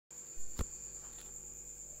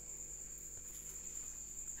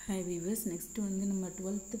Hi viewers, next வந்து நம்ம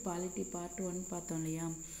 12th polity part 1 பார்த்தோம் இல்லையா.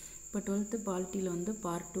 இப்போ 12th பாலிட்டியில் வந்து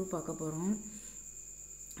பார்ட் 2 பார்க்க போகிறோம்.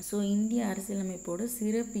 ஸோ இந்திய அரசியலமைப்போட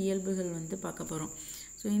சிறப்பியல்புகள் வந்து பார்க்க போகிறோம்.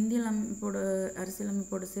 ஸோ இந்திய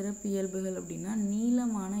அரசியலமைப்போட சிறப்பியல்புகள் அப்படின்னா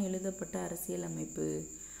நீளமான எழுதப்பட்ட அரசியலமைப்பு.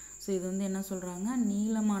 ஸோ இது வந்து என்ன சொல்கிறாங்க,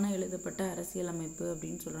 நீளமான எழுதப்பட்ட அரசியலமைப்பு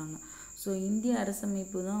அப்படின்னு சொல்கிறாங்க. ஸோ இந்திய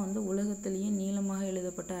அரசமைப்பு தான் வந்து உலகத்திலேயே நீளமாக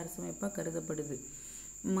எழுதப்பட்ட அரசமைப்பாக கருதப்படுது.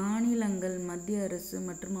 மாநிலங்கள், மத்திய அரசு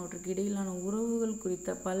மற்றும் அவற்றுக்கு இடையிலான உறவுகள்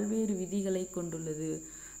குறித்த பல்வேறு விதிகளை கொண்டுள்ளது.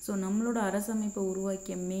 ஸோ நம்மளோட அரசமைப்பை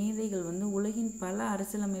உருவாக்கிய மேதைகள் வந்து உலகின் பல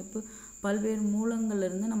அரசியலமைப்பு பல்வேறு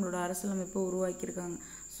மூலங்கள்லேருந்து நம்மளோட அரசியலமைப்பை உருவாக்கியிருக்காங்க.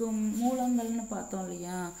 ஸோ மூலங்கள்னு பார்த்தோம்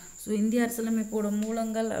இல்லையா. ஸோ இந்திய அரசியலமைப்போட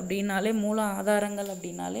மூலங்கள் அப்படின்னாலே, மூல ஆதாரங்கள்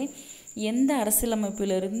அப்படின்னாலே எந்த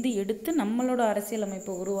அரசியலமைப்பிலிருந்து எடுத்து நம்மளோட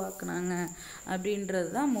அரசியலமைப்பை உருவாக்குனாங்க அப்படின்றது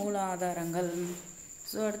தான் மூல ஆதாரங்கள்.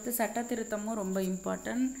 ஸோ அடுத்து சட்ட திருத்தமும் ரொம்ப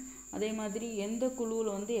இம்பார்ட்டன்ட். அதே மாதிரி எந்த குழுவில்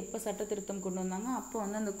வந்து எப்போ சட்ட திருத்தம் கொண்டு வந்தாங்க, அப்போ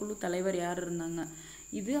வந்து அந்த குழு தலைவர் யார் இருந்தாங்க,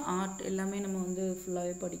 இது ஆர்ட் எல்லாமே நம்ம வந்து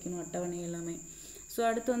ஃபுல்லாகவே படிக்கணும், அட்டவணை எல்லாமே. ஸோ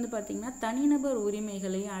அடுத்து வந்து பார்த்திங்கன்னா தனிநபர்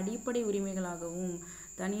உரிமைகளை அடிப்படை உரிமைகளாகவும்,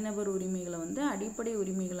 தனிநபர் உரிமைகளை வந்து அடிப்படை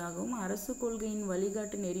உரிமைகளாகவும், அரசு கொள்கையின்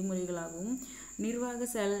வழிகாட்டு நெறிமுறைகளாகவும், நிர்வாக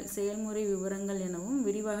செயல்முறை விவரங்கள் எனவும்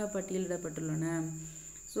விரிவாக பட்டியலிடப்பட்டுள்ளன.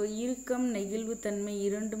 ஸோ இறுக்கம், நெகிழ்வுத்தன்மை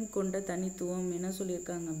இரண்டும் கொண்ட தனித்துவம் என்ன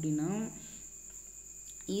சொல்லியிருக்காங்க அப்படின்னா,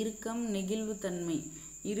 இறுக்கம்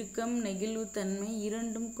நெகிழ்வுத்தன்மை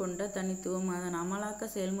இரண்டும் கொண்ட தனித்துவம். அதன் அமலாக்க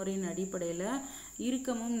செயல்முறையின் அடிப்படையில்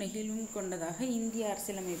இறுக்கமும் நெகிழ்வும் கொண்டதாக இந்திய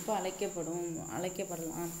அரசியலமைப்பு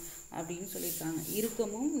அழைக்கப்படலாம் அப்படின்னு சொல்லியிருக்காங்க.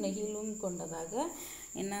 இறுக்கமும் நெகிழ்வும் கொண்டதாக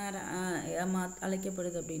என்ன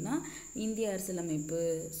அழைக்கப்படுது அப்படின்னா இந்திய அரசியலமைப்பு.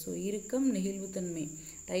 ஸோ இறுக்கம், நெகிழ்வுத்தன்மை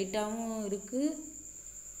டைட்டாகவும் இருக்குது,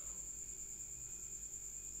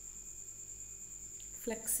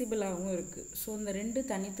 ஃப்ளெக்சிபிளாகவும் இருக்குது. ஸோ இந்த ரெண்டு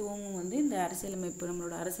தனித்துவமும் வந்து இந்த அரசியலமைப்பு,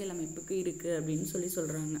 நம்மளோட அரசியலமைப்புக்கு இருக்குது அப்படின்னு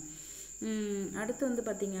சொல்கிறாங்க. அடுத்து வந்து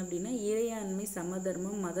பார்த்திங்க அப்படின்னா இறையாண்மை,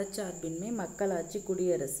 சமதர்மம், மதச்சார்பின்மை, மக்களாட்சி,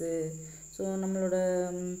 குடியரசு. ஸோ நம்மளோட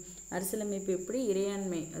அரசியலமைப்பு எப்படி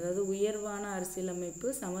இறையாண்மை, அதாவது உயர்வான அரசியலமைப்பு,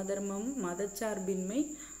 சமதர்மம், மதச்சார்பின்மை,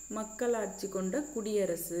 மக்களாட்சி கொண்ட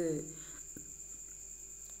குடியரசு.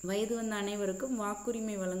 வயது வந்த அனைவருக்கும்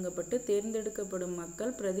வாக்குரிமை வழங்கப்பட்டு தேர்ந்தெடுக்கப்படும்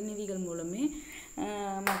மக்கள் பிரதிநிதிகள் மூலமே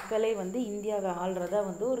மக்களே வந்து இந்தியாவை ஆள்றதா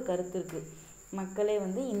வந்து ஒரு கருத்து இருக்குது. மக்களே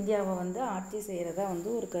வந்து இந்தியாவை வந்து ஆட்சி செய்கிறதா வந்து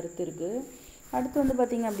ஒரு கருத்து இருக்குது. அடுத்து வந்து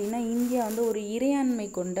பார்த்திங்க அப்படின்னா இந்தியா வந்து ஒரு இறையாண்மை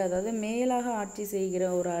கொண்ட, அதாவது மேலாக ஆட்சி செய்கிற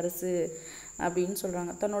ஒரு அரசு அப்படின்னு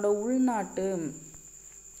சொல்கிறாங்க. தன்னோட உள்நாட்டு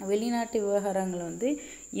வெளிநாட்டு விவகாரங்களை வந்து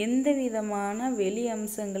எந்த விதமான வெளி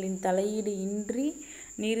அம்சங்களின் தலையீடு இன்றி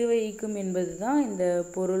நிர்வகிக்கும் என்பது தான் இந்த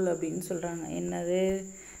பொருள் அப்படின்னு சொல்கிறாங்க. என்னது,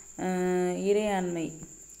 இறையாண்மை.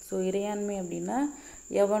 ஸோ இறையாண்மை அப்படின்னா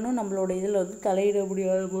எவனும் நம்மளோட இதில் வந்து தலையிட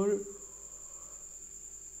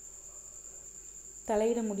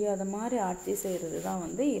முடியாத மாதிரி ஆட்சி செய்கிறது தான்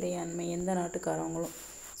வந்து இறையாண்மை, எந்த நாட்டுக்காரவங்களும்.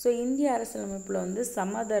 ஸோ இந்திய அரசியலமைப்பில் வந்து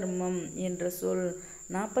சமதர்மம் என்ற சொல்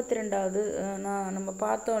 42வது நம்ம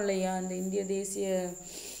பார்த்தோம் இல்லையா, இந்த இந்திய தேசிய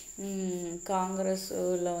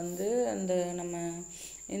காங்கிரஸில் வந்து அந்த நம்ம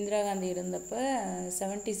இந்திரா காந்தி இருந்தப்போ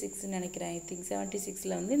 76 நினைக்கிறேன், ஐ திங்க்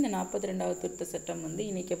 76 வந்து இந்த 42வது திருத்த சட்டம் வந்து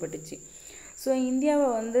இணைக்கப்பட்டுச்சு. ஸோ இந்தியாவை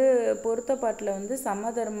வந்து பொறுத்தப்பாட்டில் வந்து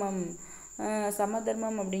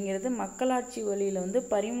சமதர்மம் அப்படிங்கிறது மக்களாட்சி வழியில் வந்து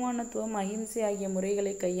பரிமாணத்துவம், அஹிம்சை ஆகிய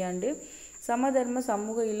முறைகளை கையாண்டு சமதர்ம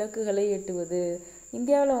சமூக இலக்குகளை எட்டுவது.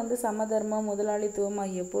 இந்தியாவில் வந்து சமதர்மம், முதலாளித்துவம்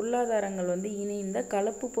ஆகிய பொருளாதாரங்கள் வந்து இணைந்த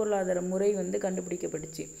கலப்பு பொருளாதார முறை வந்து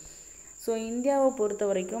கண்டுபிடிக்கப்பட்டுச்சு. ஸோ இந்தியாவை பொறுத்த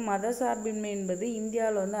வரைக்கும் மத சார்பின்மை என்பது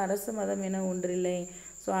இந்தியாவில் வந்து அரசு மதம் என ஒன்றில்லை.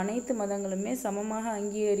 ஸோ அனைத்து மதங்களுமே சமமாக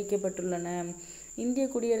அங்கீகரிக்கப்பட்டுள்ளன. இந்திய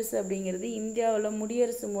குடியரசு அப்படிங்கிறது இந்தியாவில்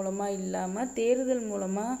முடியரசு மூலமாக இல்லாமல் தேர்தல்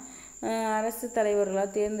மூலமாக அரசு தலைவர்களாக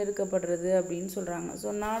தேர்ந்தெடுக்கப்படுறது அப்படின்னு சொல்கிறாங்க. ஸோ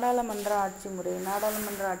நாடாளுமன்ற ஆட்சி முறைன்னா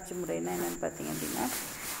என்னென்னு பார்த்தீங்க அப்படின்னா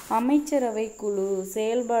அமைச்சரவை குழு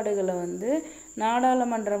செயல்பாடுகளை வந்து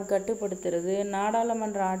நாடாளுமன்றம் கட்டுப்படுத்துறது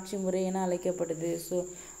நாடாளுமன்ற ஆட்சி முறை என அழைக்கப்படுது. ஸோ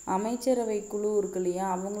அமைச்சரவை குழு இருக்கு இல்லையா,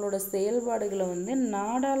 அவங்களோட செயல்பாடுகளை வந்து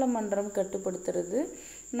நாடாளுமன்றம் கட்டுப்படுத்துறது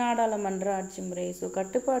நாடாளுமன்ற ஆட்சி முறை. ஸோ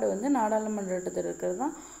கட்டுப்பாடு வந்து நாடாளுமன்றத்தில் இருக்கிறது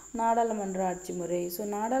தான் நாடாளுமன்ற ஆட்சி முறை. ஸோ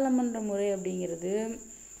நாடாளுமன்ற முறை அப்படிங்கிறது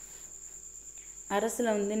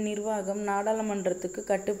அரசில் வந்து நிர்வாகம் நாடாளுமன்றத்துக்கு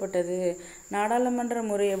கட்டுப்பட்டது. நாடாளுமன்ற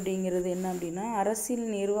முறை அப்படிங்கிறது என்ன அப்படின்னா அரசியல்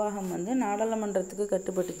நிர்வாகம் வந்து நாடாளுமன்றத்துக்கு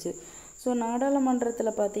கட்டுப்பட்டுச்சு. ஸோ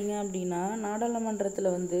நாடாளுமன்றத்தில் பார்த்தீங்க அப்படின்னா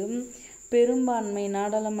நாடாளுமன்றத்தில் வந்து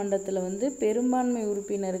நாடாளுமன்றத்தில் வந்து பெரும்பான்மை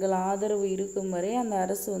உறுப்பினர்கள் ஆதரவு இருக்கும் வரை அந்த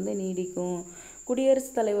அரசு வந்து நீடிக்கும்.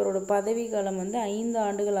 குடியரசுத் தலைவரோட பதவி காலம் வந்து 5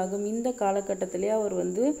 ஆண்டுகள் ஆகும். இந்த காலகட்டத்திலே அவர்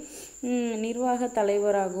வந்து நிர்வாக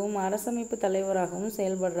தலைவராகவும் அரசமைப்பு தலைவராகவும்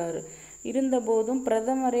செயல்படுறாரு. இருந்தபோதும்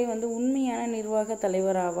பிரதமரே வந்து உண்மையான நிர்வாக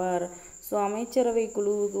தலைவராவார். ஸோ அமைச்சரவை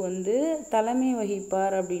குழுவுக்கு வந்து தலைமை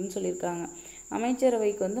வகிப்பார் அப்படின்னு சொல்லியிருக்காங்க.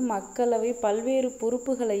 அமைச்சரவைக்கு வந்து மக்களவை பல்வேறு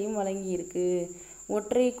பொறுப்புகளையும் வழங்கியிருக்கு.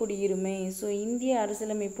 ஒற்றை குடியுரிமை. ஸோ இந்திய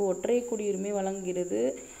அரசியலமைப்பு ஒற்றை குடியுரிமை வழங்குகிறது.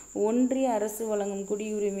 ஒன்றிய அரசு வழங்கும்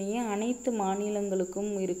குடியுரிமையே அனைத்து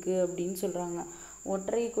மாநிலங்களுக்கும் இருக்குது அப்படின்னு சொல்கிறாங்க.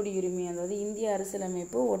 ஒற்றை குடியுரிமை, அதாவது இந்திய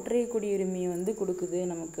அரசியலமைப்பு ஒற்றை குடியுரிமையை வந்து கொடுக்குது.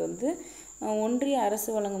 நமக்கு வந்து ஒன்றிய அரசு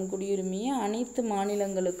வழங்கும் குடியுரிமையை அனைத்து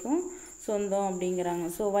மாநிலங்களுக்கும் சொந்தம் அப்படிங்கிறாங்க.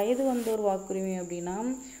 ஸோ வயது வந்தோர் வாக்குரிமை அப்படின்னா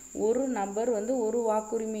ஒரு நபர் வந்து ஒரு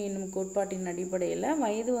வாக்குரிமை என்னும் கோட்பாட்டின் அடிப்படையில்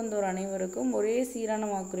வயது வந்தோர் அனைவருக்கும் ஒரே சீரான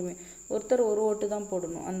வாக்குரிமை, ஒருத்தர் ஒரு ஓட்டு தான்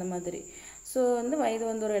போடணும் அந்த மாதிரி. ஸோ வந்து வயது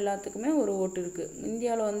வந்தோர் எல்லாத்துக்குமே ஒரு ஓட்டு இருக்குது.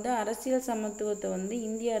 இந்தியாவில் வந்து அரசியல் சமத்துவத்தை வந்து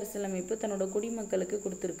இந்திய அரசியலமைப்பு தன்னோட குடிமக்களுக்கு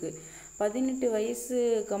கொடுத்துருக்கு. 18 வயசு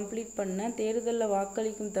கம்ப்ளீட் பண்ண தேர்தலில்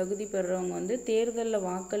வாக்களிக்கும் தகுதி பெறுறவங்க வந்து தேர்தலில்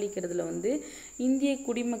வாக்களிக்கிறதுல வந்து இந்திய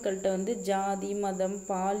குடிமக்கள்கிட்ட வந்து ஜாதி, மதம்,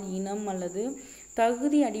 பால், இனம் அல்லது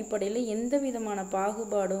தகுதி அடிப்படையில் எந்த விதமான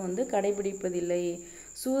பாகுபாடும் வந்து கடைபிடிப்பதில்லை.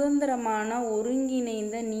 சுதந்திரமான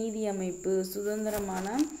ஒருங்கிணைந்த நீதி அமைப்பு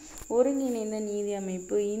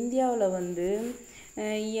இந்தியாவில்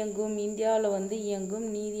வந்து இயங்கும்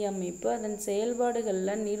நீதி அமைப்பு அதன்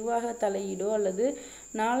செயல்பாடுகளில் நிர்வாக தலையீடோ அல்லது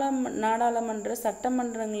நாடாளுமன்ற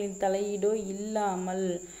சட்டமன்றங்களின் தலையீடோ இல்லாமல்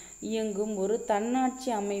இயங்கும் ஒரு தன்னாட்சி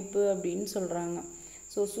அமைப்பு அப்படின்னு சொல்கிறாங்க.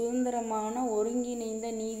 ஸோ சுதந்திரமான ஒருங்கிணைந்த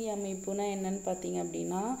நீதி அமைப்புனா என்னன்னு பார்த்தீங்க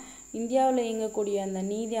அப்படின்னா இந்தியாவில் இயங்கக்கூடிய அந்த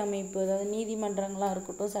நீதி அமைப்பு, அதாவது நீதிமன்றங்களாக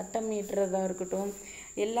இருக்கட்டும், சட்டம் இயற்றுறதாக இருக்கட்டும்,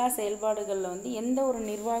 எல்லா செயல்பாடுகளில் வந்து எந்த ஒரு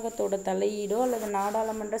நிர்வாகத்தோட தலையீடோ அல்லது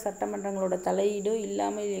நாடாளுமன்ற சட்டமன்றங்களோட தலையீடோ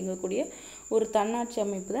இல்லாமல் இயங்கக்கூடிய ஒரு தன்னாட்சி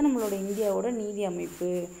அமைப்பு தான் நம்மளோட இந்தியாவோட நீதி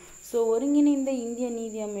அமைப்பு. ஸோ ஒருங்கிணைந்த இந்திய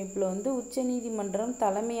நீதி அமைப்பில் வந்து உச்ச நீதிமன்றம்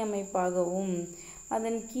தலைமை அமைப்பாகவும்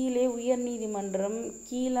அதன் கீழே உயர் நீதிமன்றம்,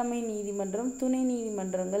 கீழமை நீதிமன்றம், துணை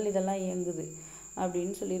நீதிமன்றங்கள் இதெல்லாம் இயங்குது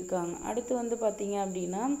அப்படின்னு சொல்லியிருக்காங்க. அடுத்து வந்து பார்த்திங்க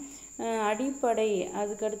அப்படின்னா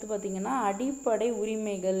அதுக்கடுத்து பார்த்திங்கன்னா அடிப்படை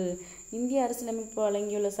உரிமைகள் இந்திய அரசியலமைப்பு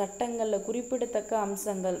வழங்கியுள்ள சட்டங்களில் குறிப்பிடத்தக்க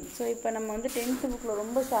அம்சங்கள். ஸோ இப்போ நம்ம வந்து 10th புக்கில்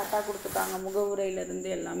ரொம்ப ஷார்ட்டாக கொடுத்துட்டாங்க, முகவுரையிலேருந்து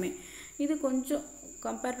எல்லாமே. இது கொஞ்சம்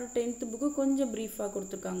கம்பேர் டு 10th புக்கு கொஞ்சம் ப்ரீஃபாக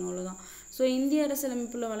கொடுத்துருக்காங்க, அவ்வளோதான். ஸோ இந்திய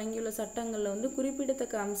அரசியலமைப்பில் வழங்கியுள்ள சட்டங்களில் வந்து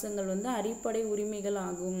குறிப்பிடத்தக்க அம்சங்கள் வந்து அடிப்படை உரிமைகள்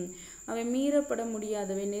ஆகும். அவை மீறப்பட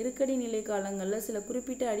முடியாதவை. நெருக்கடி நிலை காலங்களில் சில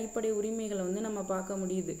குறிப்பிட்ட அடிப்படை உரிமைகளை வந்து நம்ம பார்க்க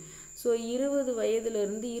முடியுது. ஸோ 20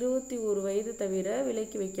 வயதிலிருந்து 21 வயது தவிர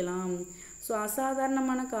விலக்கி வைக்கலாம். ஸோ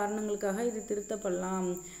அசாதாரணமான காரணங்களுக்காக இது திருத்தப்படலாம்.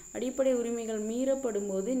 அடிப்படை உரிமைகள் மீறப்படும்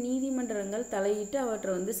போது நீதிமன்றங்கள் தலையிட்டு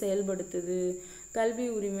அவற்றை வந்து செயல்படுத்துது. கல்வி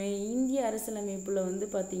உரிமை இந்திய அரசியலமைப்பில் வந்து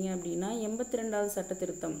பார்த்திங்க அப்படின்னா 82வது சட்ட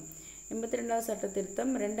திருத்தம்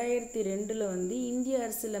 2002 வந்து இந்திய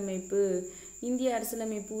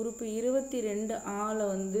அரசியலமைப்பு உறுப்பு 22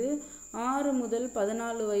 வந்து 6 முதல்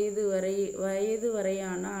 14 வயது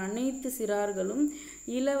வரையான அனைத்து சிறார்களும்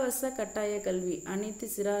இலவச கட்டாய கல்வி, அனைத்து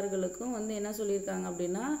சிறார்களுக்கும் வந்து என்ன சொல்லியிருக்காங்க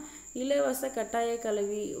அப்படின்னா இலவச கட்டாய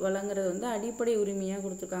கல்வி வழங்குறது வந்து அடிப்படை உரிமையாக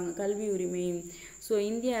கொடுத்துருக்காங்க, கல்வி உரிமை. ஸோ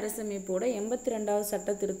இந்திய அரசமைப்போட 82வது சட்ட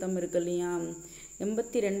திருத்தம் இருக்கு இல்லையா,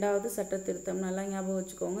 82வது சட்ட திருத்தம் நல்லா ஞாபகம்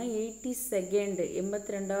வச்சுக்கோங்க.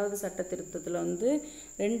 82வது சட்ட திருத்தத்தில் வந்து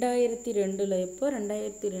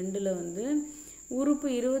 2002 வந்து உறுப்பு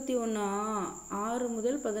 21 6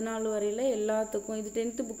 முதல் 14 வரையில் எல்லாத்துக்கும், இது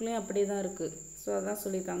 10th புக்லேயும் அப்படியே தான் இருக்குது. ஸோ அதான்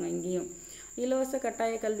சொல்லியிருக்காங்க இங்கேயும். இலவச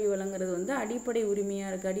கட்டாய கல்வி வழங்குறது வந்து அடிப்படை உரிமையாக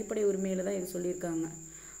இருக்குது, அடிப்படை உரிமையில் தான் இது சொல்லியிருக்காங்க.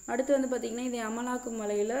 அடுத்து வந்து பார்த்திங்கன்னா இது அமலாக்கும்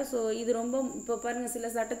வகையில். ஸோ இது ரொம்ப இப்போ பாருங்கள், சில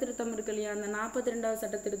சட்ட திருத்தம் இருக்கு இல்லையா, அந்த 42வது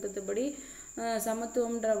சட்ட திருத்தத்துப்படி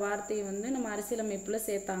சமத்துவம்ன்ற வார்த்தையை வந்து நம்ம அரசியலமைப்பில்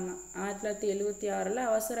சேர்த்தாங்க. 1976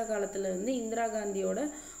 அவசர காலத்தில் வந்து இந்திரா காந்தியோட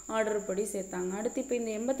ஆர்டர் படி சேர்த்தாங்க. அடுத்து இப்போ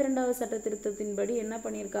இந்த 82வது சட்ட திருத்தத்தின்படி என்ன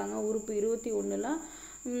பண்ணியிருக்காங்க, உறுப்பு 21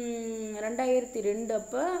 2002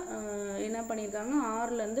 அப்போ என்ன பண்ணியிருக்காங்க,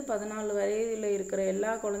 6லேருந்து 14 வயதில் இருக்கிற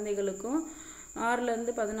எல்லா குழந்தைகளுக்கும்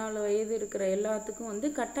 6லேருந்து 14 வயது இருக்கிற எல்லாத்துக்கும் வந்து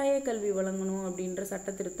கட்டாய கல்வி வழங்கணும் அப்படின்ற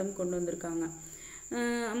சட்ட திருத்தம் கொண்டு வந்திருக்காங்க.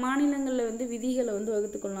 மாநிலங்களில் வந்து விதிகளை வந்து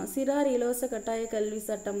வகுத்துக்கொள்ளலாம். சிறார் இலவச கட்டாய கல்வி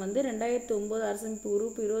சட்டம் வந்து 2009 அரசமைப்பு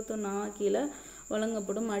உறுப்பு 21 கீழே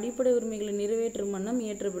வழங்கப்படும் அடிப்படை உரிமைகளை நிறைவேற்றும் வண்ணம்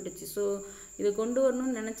இயற்றப்பட்டுச்சு. ஸோ இதை கொண்டு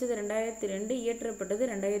வரணும்னு நினச்சது 2002, இயற்றப்பட்டது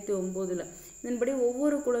 2009. இதன்படி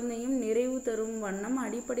ஒவ்வொரு குழந்தையும் நிறைவு தரும் வண்ணம்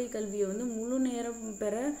அடிப்படை கல்வியை வந்து முழு நேரம்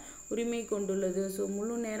பெற உரிமை கொண்டுள்ளது. ஸோ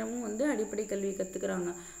முழு நேரமும் வந்து அடிப்படை கல்வி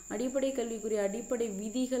கற்றுக்குறாங்க. அடிப்படை கல்விக்குரிய அடிப்படை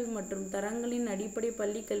விதிகள் மற்றும் தரங்களின் அடிப்படை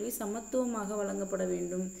பள்ளி கல்வி சமத்துவமாக வழங்கப்பட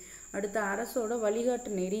வேண்டும். அடுத்த அரசோட வழிகாட்டு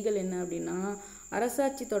நெறிகள் என்ன அப்படின்னா,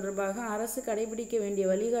 அரசாட்சி தொடர்பாக அரசு கடைபிடிக்க வேண்டிய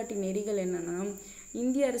வழிகாட்டு நெறிகள் என்னென்னா,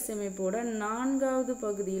 இந்திய அரசியலமைப்போட 4வது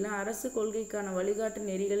பகுதியில் அரசு கொள்கைக்கான வழிகாட்டு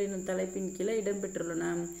நெறிகள் என்னும் தலைப்பின் கீழே இடம்பெற்றுள்ளன.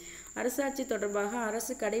 அரசாட்சி தொடர்பாக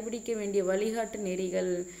அரசு கடைபிடிக்க வேண்டிய வழிகாட்டு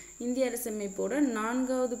நெறிகள். இந்திய அரசியலமைப்போட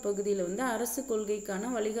 4வது பகுதியில் வந்து அரசு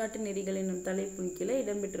கொள்கைக்கான வழிகாட்டு நெறிகள் என்னும் தலைப்பின் கீழே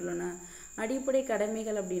இடம்பெற்றுள்ளன. அடிப்படை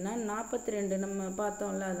கடமைகள் அப்படின்னா 42 நம்ம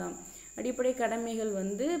பார்த்தோம்ல, அதான் அடிப்படை கடமைகள்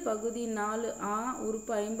வந்து பகுதி 4A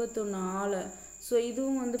உறுப்பு 51 ஸோ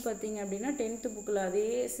இதுவும் வந்து பார்த்திங்க அப்படின்னா 10th புக்கில் அதே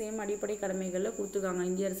சேம் அடிப்படை கடமைகளில் கொடுத்துருக்காங்க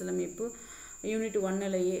இந்திய அரசியலமைப்பு யூனிட்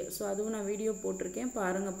 1லேயே. ஸோ அதுவும் நான் வீடியோ போட்டிருக்கேன்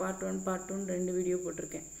பாருங்கள், பார்ட் 1 பார்ட் 2 2 வீடியோ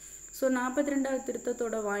போட்டிருக்கேன். ஸோ 42வது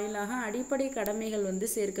திருத்தத்தோட வாயிலாக அடிப்படை கடமைகள் வந்து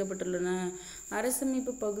சேர்க்கப்பட்டுள்ளன.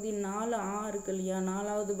 அரசமைப்பு பகுதி 4A இருக்கு இல்லையா,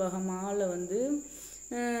 4வது பாகம் ஆல வந்து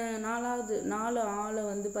 4A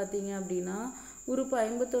வந்து பார்த்திங்க அப்படின்னா உறுப்பு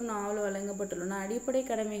 51 வழங்கப்பட்டுள்ளன. அடிப்படை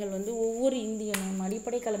கடமைகள் வந்து ஒவ்வொரு இந்தியனும்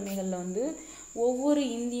அடிப்படை கடமைகளில் வந்து ஒவ்வொரு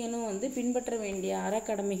இந்தியனும் வந்து பின்பற்ற வேண்டிய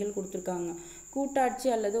அறக்கடமைகள் கொடுத்துருக்காங்க. கூட்டாட்சி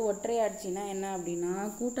அல்லது ஒற்றையாட்சினா என்ன அப்படின்னா,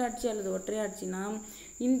 கூட்டாட்சி அல்லது ஒற்றையாட்சினா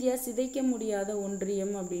இந்தியா சிதைக்க முடியாத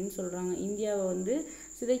ஒன்றியம் அப்படின்னு சொல்கிறாங்க. இந்தியாவை வந்து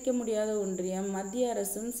சிதைக்க முடியாத ஒன்றியம், மத்திய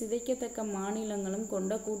அரசும் சிதைக்கத்தக்க மாநிலங்களும்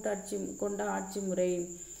கொண்ட ஆட்சி முறை.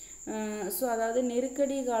 ஸோ அதாவது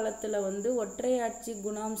நெருக்கடி காலத்தில் வந்து ஒற்றையாட்சி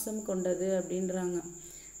குணாம்சம் கொண்டது அப்படின்றாங்க.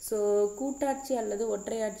 ஸோ கூட்டாட்சி அல்லது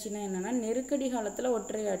ஒற்றையாட்சினா என்னென்னா நெருக்கடி காலத்தில்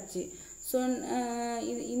ஒற்றையாட்சி. ஸோ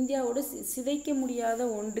இது இந்தியாவோட சிதைக்க முடியாத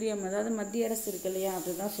ஒன்றியம், அதாவது மத்திய அரசு இருக்கு இல்லையா,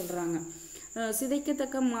 அதுதான் சொல்கிறாங்க.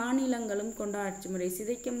 சிதைக்கத்தக்க மாநிலங்களும் கொண்ட ஆட்சி முறை.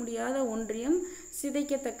 சிதைக்க முடியாத ஒன்றியம்,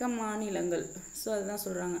 சிதைக்கத்தக்க மாநிலங்கள். ஸோ அதுதான்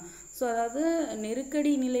சொல்கிறாங்க. ஸோ அதாவது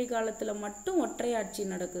நெருக்கடி நிலை காலத்தில் மட்டும் ஒற்றையாட்சி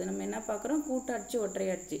நடக்குது. நம்ம என்ன பார்க்குறோம், கூட்டாட்சி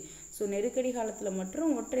ஒற்றையாட்சி. ஸோ நெருக்கடி காலத்தில்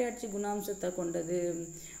மட்டும் ஒற்றையாட்சி குணாம்சத்தை கொண்டது.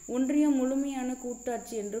 ஒன்றியம் முழுமையான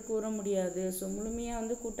கூட்டாட்சி என்று கூற முடியாது. ஸோ முழுமையாக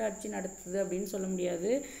வந்து கூட்டாட்சி நடத்துது அப்படின்னு சொல்ல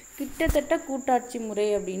முடியாது. கிட்டத்தட்ட கூட்டாட்சி முறை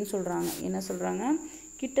அப்படின்னு சொல்கிறாங்க. என்ன சொல்கிறாங்க,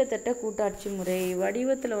 கிட்டத்தட்ட கூட்டாட்சி முறை.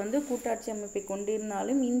 வடிவத்தில் வந்து கூட்டாட்சி அமைப்பை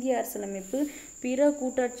கொண்டிருந்தாலும் இந்திய அரசியலமைப்பு பிற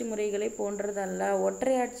கூட்டாட்சி முறைகளை போன்றதல்ல.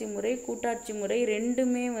 ஒற்றையாட்சி முறை கூட்டாட்சி முறை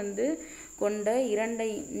ரெண்டுமே வந்து கொண்ட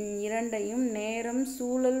இரண்டையும் நேரம்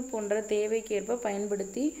சூழல் போன்ற தேவைக்கேற்ப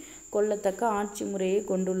பயன்படுத்தி கொள்ளத்தக்க ஆட்சி முறையை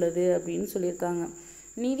கொண்டுள்ளது அப்படின்னு சொல்லியிருக்காங்க.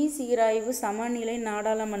 நிதி சீராய்வு சமநிலை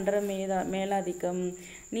நாடாளுமன்ற மேலாதிக்கம்.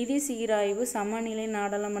 நிதி சீராய்வு சமநிலை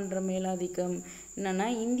நாடாளுமன்ற மேலாதிக்கம் என்னன்னா,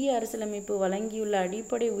 இந்திய அரசியலமைப்பு வழங்கியுள்ள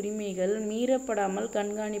அடிப்படை உரிமைகள் மீறப்படாமல்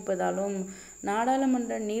கண்காணிப்பதாலும்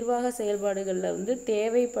நாடாளுமன்ற நிர்வாக செயல்பாடுகளில் வந்து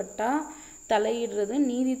தேவைப்பட்டால் தலையிடுறது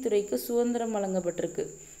நீதித்துறைக்கு சுதந்திரம் வழங்கப்பட்டிருக்கு.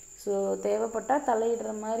 ஸோ தேவைப்பட்டால் தலையிடுற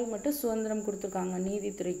மாதிரி மட்டும் சுதந்திரம் கொடுத்துருக்காங்க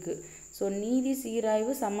நீதித்துறைக்கு. ஸோ நீதி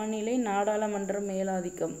சீராய்வு சமநிலை நாடாளுமன்ற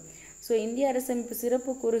மேலாதிக்கம். ஸோ இந்திய அரசமைப்பு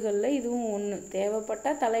சிறப்பு கூறுகளில் இதுவும் ஒன்று.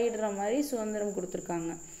 தேவைப்பட்டால் தலையிடுற மாதிரி சுதந்திரம்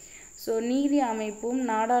கொடுத்துருக்காங்க. ஸோ நீதி அமைப்பும்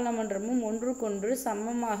நாடாளுமன்றமும் ஒன்றுக்கொன்று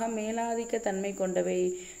சமமாக மேலாதிக்க தன்மை கொண்டவை.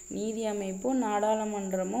 நீதி அமைப்பும்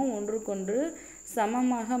நாடாளுமன்றமும் ஒன்றுக்கொன்று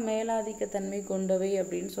சமமாக மேலாதிக்க தன்மை கொண்டவை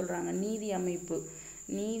அப்படின்னு சொல்கிறாங்க.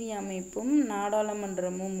 நீதி அமைப்பும்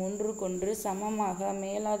நாடாளுமன்றமும் ஒன்றுக்கொன்று சமமாக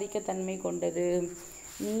மேலாதிக்க தன்மை கொண்டது.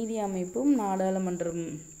 நீதி அமைப்பும்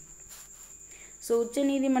நாடாளுமன்றமும். ஸோ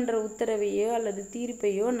உச்சநீதிமன்ற உத்தரவையோ அல்லது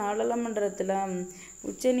தீர்ப்பையோ நாடாளுமன்றத்தில் வந்து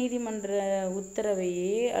உச்சநீதிமன்ற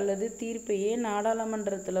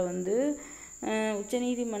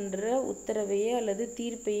உத்தரவையே அல்லது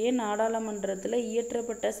தீர்ப்பையே நாடாளுமன்றத்தில்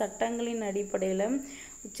இயற்றப்பட்ட சட்டங்களின் அடிப்படையில்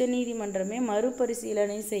உச்சநீதிமன்றமே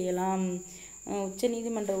மறுபரிசீலனை செய்யலாம்.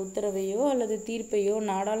 உச்சநீதிமன்ற உத்தரவையோ அல்லது தீர்ப்பையோ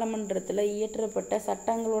நாடாளுமன்றத்தில் இயற்றப்பட்ட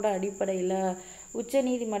சட்டங்களோட அடிப்படையில்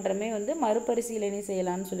உச்சநீதிமன்றமே வந்து மறுபரிசீலனை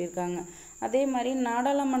செய்யலான்னு சொல்லியிருக்காங்க. அதே மாதிரி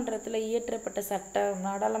நாடாளுமன்றத்தில் இயற்றப்பட்ட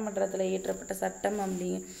சட்டம் அப்படி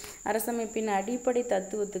அரசமைப்பின் அடிப்படை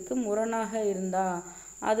தத்துவத்துக்கு முரணாக இருந்தால்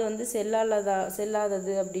அது வந்து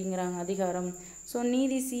செல்லாதது அப்படிங்கிறாங்க அதிகாரம். ஸோ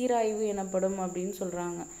நீதி சீராய்வு எனப்படும் அப்படின்னு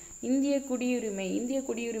சொல்கிறாங்க. இந்திய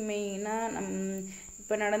குடியுரிமைனா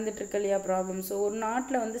இப்போ நடந்துட்டுருக்கு இல்லையா ப்ராப்ளம். ஸோ ஒரு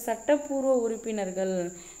நாட்டில் வந்து சட்டப்பூர்வ உறுப்பினர்கள்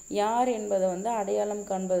யார் என்பதை வந்து அடையாளம்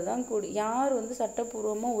காண்பது தான் யார் வந்து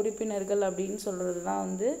சட்டப்பூர்வமாக உறுப்பினர்கள் அப்படின்னு சொல்கிறது தான்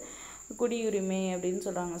வந்து குடியுரிமை அப்படின்னு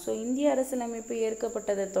சொல்கிறாங்க. ஸோ இந்திய அரசியலமைப்பு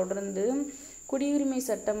ஏற்கப்பட்டதை தொடர்ந்து குடியுரிமை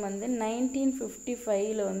சட்டம் வந்து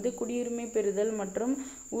 1955 வந்து குடியுரிமை பெறுதல் மற்றும்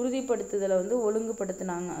உறுதிப்படுத்துதலை வந்து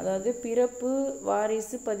ஒழுங்குபடுத்தினாங்க. அதாவது பிறப்பு,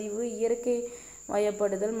 வாரிசு பதிவு, இயற்கை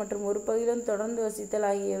வயப்படுதல் மற்றும் ஒரு பகுதியிலும் தொடர்ந்து வசித்தல்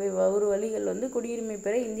ஆகியவை ஒரு வழிகள் வந்து குடியுரிமை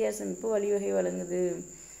பெற இந்திய அரசமைப்பு வழிவகை வழங்குது.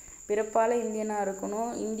 பிறப்பால் இந்தியனாக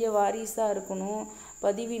இருக்கணும், இந்திய வாரிசாக இருக்கணும்,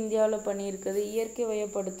 பதிவு இந்தியாவில் பண்ணியிருக்குது, இயற்கை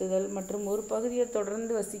வயப்படுத்துதல் மற்றும் ஒரு பகுதியில்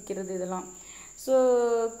தொடர்ந்து வசிக்கிறது இதெல்லாம். ஸோ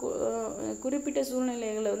குறிப்பிட்ட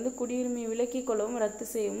சூழ்நிலைகளை வந்து குடியுரிமை விலக்கிக் கொள்ளவும் ரத்து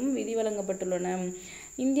செய்யவும் விதி வழங்கப்பட்டுள்ளன.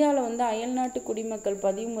 இந்தியாவில் வந்து அயல்நாட்டு குடிமக்கள்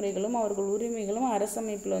பதிவு முறைகளும் அவர்கள் உரிமைகளும்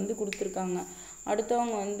அரசமைப்பில் வந்து கொடுத்துருக்காங்க.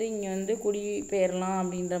 அடுத்தவங்க வந்து இங்கே வந்து குடிபெயரலாம்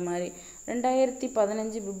அப்படின்ற மாதிரி.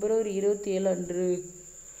 2015 பிப்ரவரி 27 அன்று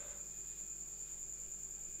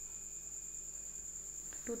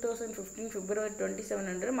 2015 பிப்ரவரி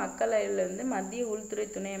 27 அன்று மக்களவையில் வந்து மத்திய உள்துறை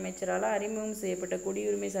துணை அமைச்சரால் அறிமுகம் செய்யப்பட்ட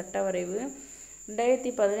குடியுரிமை சட்ட வரைவு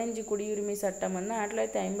 2015 குடியுரிமை சட்டம் வந்து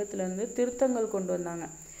 1950 வந்து திருத்தங்கள் கொண்டு வந்தாங்க.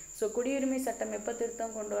 ஸோ குடியுரிமை சட்டம் எப்போ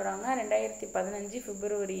திருத்தம் கொண்டு வராங்க? 2015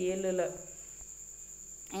 பிப்ரவரி 7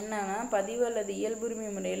 என்னன்னா, பதிவு அல்லது இயல்புரிமை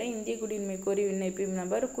முறையில் இந்திய குடியுரிமை கோரி விண்ணப்பிக்கும்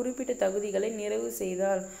நபர் குறிப்பிட்ட தகுதிகளை நிறைவு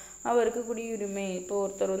செய்தால் அவருக்கு குடியுரிமை. இப்போ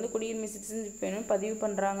ஒருத்தர் வந்து குடியுரிமை சிட்டிசன்ஷிப் வேணும் பதிவு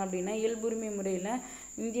பண்ணுறாங்க அப்படின்னா, இயல்புரிமை முறையில்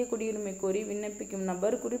இந்திய குடியுரிமை கோரி விண்ணப்பிக்கும்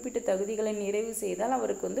நபர் குறிப்பிட்ட தகுதிகளை நிறைவு செய்தால்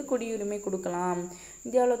அவருக்கு வந்து குடியுரிமை கொடுக்கலாம்.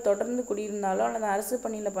 இந்தியாவில் தொடர்ந்து குடியிருந்தாலோ அல்லது அரசு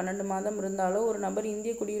பணியில் 12 மாதம் இருந்தாலோ ஒரு நபர்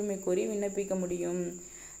இந்திய குடியுரிமை கோரி விண்ணப்பிக்க முடியும்.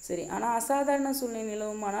 சரி, ஆனால் அசாதாரண சூழ்நிலை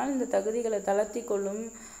நிலவுமானால் இந்த தகுதிகளை தளர்த்தி கொள்ளும்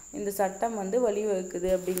இந்த சட்டம் வந்து வழிவகுக்குது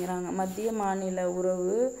அப்படிங்கிறாங்க. மத்திய மாநில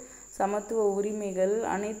உறவு, சமத்துவ உரிமைகள்,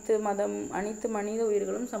 அனைத்து மனித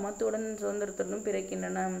உயிர்களும் சமத்துவத்துடன் சுதந்திரத்துடன்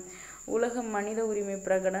பிறக்கின்றன. உலக மனித உரிமை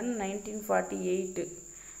பிரகடனம் 1948.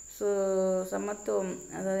 ஸோ சமத்துவம்,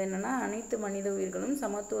 அதாவது என்னென்னா, அனைத்து மனித உயிர்களும்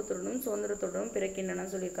சமத்துவத்துடனும் சுதந்திரத்துடனும் பிறக்கின்றன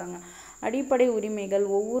சொல்லியிருக்காங்க. அடிப்படை உரிமைகள்,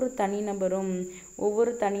 ஒவ்வொரு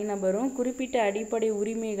தனிநபரும் குறிப்பிட்ட அடிப்படை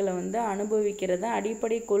உரிமைகளை வந்து அனுபவிக்கிறத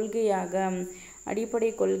அடிப்படை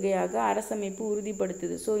கொள்கையாக அரசமைப்பு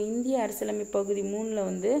உறுதிப்படுத்துது. ஸோ இந்திய அரசியலமைப்பு பகுதி 3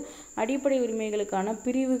 வந்து அடிப்படை உரிமைகளுக்கான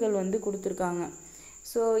பிரிவுகள் வந்து கொடுத்துருக்காங்க.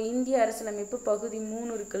 ஸோ இந்திய அரசியலமைப்பு பகுதி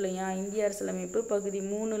 3 இருக்கு இல்லையா, இந்திய அரசியலமைப்பு பகுதி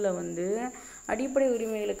 3 வந்து அடிப்படை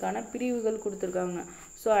உரிமைகளுக்கான பிரிவுகள் கொடுத்துருக்காங்க.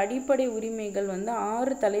 ஸோ அடிப்படை உரிமைகள் வந்து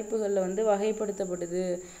 6 தலைப்புகளில் வந்து வகைப்படுத்தப்படுது.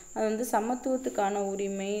 அது வந்து சமத்துவத்துக்கான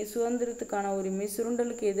உரிமை, சுதந்திரத்துக்கான உரிமை,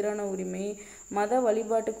 சுரண்டலுக்கு எதிரான உரிமை, மத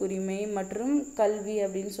வழிபாட்டுக்கு உரிமை மற்றும் கல்வி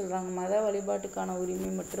அப்படின்னு சொல்கிறாங்க. மத வழிபாட்டுக்கான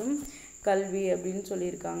உரிமை மற்றும் கல்வி அப்படின்னு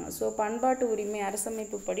சொல்லியிருக்காங்க. ஸோ பண்பாட்டு உரிமை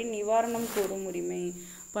அரசமைப்புப்படி நிவாரணம் கோரும் உரிமை.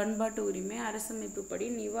 பண்பாட்டு உரிமை அரசமைப்புப்படி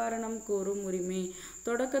நிவாரணம் கோரும் உரிமை.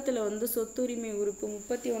 தொடக்கத்தில் வந்து சொத்துரிமை உறுப்பு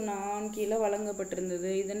 31 கீழே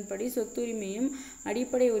வழங்கப்பட்டிருந்தது. இதன்படி சொத்துரிமையும்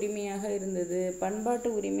அடிப்படை உரிமையாக இருந்தது.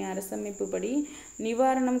 பண்பாட்டு உரிமை அரசமைப்புப்படி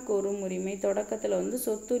நிவாரணம் கோரும் உரிமை. தொடக்கத்தில் வந்து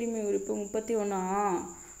சொத்துரிமை உறுப்பு 31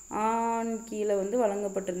 கீழே வந்து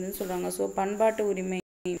வழங்கப்பட்டிருந்ததுன்னு சொல்கிறாங்க. ஸோ பண்பாட்டு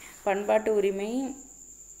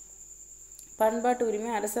உரிமை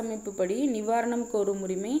அரசமைப்புப்படி நிவாரணம் கோரும்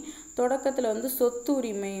உரிமை. தொடக்கத்தில் வந்து சொத்து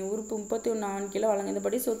உரிமை உறுப்பு 31 கீழே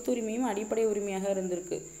வழங்கியபடி சொத்துரிமையும் அடிப்படை உரிமையாக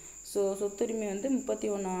இருந்திருக்கு. ஸோ சொத்துரிமை வந்து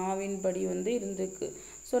 31 படி வந்து இருந்திருக்கு.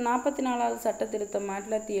 ஸோ 44வது சட்ட திருத்தம்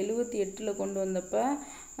 1978 கொண்டு வந்தப்போ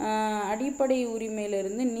அடிப்படை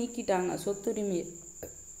உரிமையிலிருந்து நீக்கிட்டாங்க. சொத்துரிமை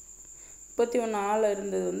 31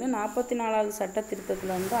 இருந்தது வந்து 44வது சட்ட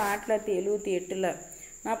திருத்தத்தில் வந்து 1978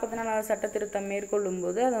 44வது சட்ட திருத்தம் மேற்கொள்ளும்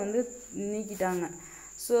போது அதை வந்து நீக்கிட்டாங்க.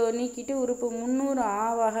 ஸோ நீக்கிட்டு உறுப்பு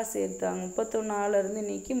 300 சேர்த்தாங்க. 31 இருந்து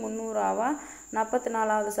நீக்கி 300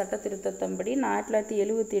 44வது சட்ட திருத்தத்தின்படி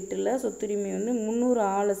 1978 சொத்துரிமை வந்து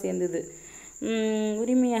 300 சேர்ந்தது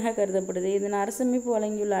உரிமையாக கருதப்படுது. இதன் அரசமைப்பு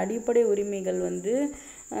வழங்கியுள்ள அடிப்படை உரிமைகள் வந்து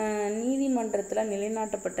நீதிமன்றத்தில்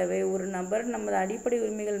நிலைநாட்டப்பட்டவை. ஒரு நபர் நமது அடிப்படை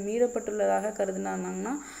உரிமைகள் மீறப்பட்டுள்ளதாக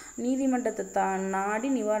கருதினாங்கன்னா நீதிமன்றத்தை நாடி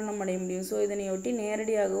நிவாரணம் அடைய முடியும். ஸோ இதனையொட்டி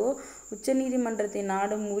நேரடியாகவோ உச்சநீதிமன்றத்தை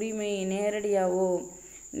நாடும் உரிமை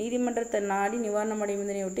நீதிமன்றத்தை நாடி நிவாரணம்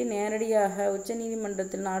அடைவதனையொட்டி நேரடியாக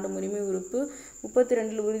உச்சநீதிமன்றத்தில் நாடும் உரிமை உறுப்பு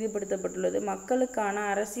 32 உறுதிப்படுத்தப்பட்டுள்ளது. மக்களுக்கான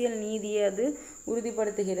அரசியல் நீதியை அது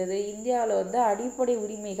உறுதிப்படுத்துகிறது. இந்தியாவில் வந்து அடிப்படை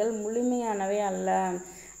உரிமைகள் முழுமையானவை அல்ல.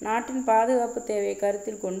 நாட்டின் பாதுகாப்பு தேவையை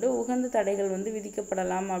கருத்தில் கொண்டு உகந்த தடைகள் வந்து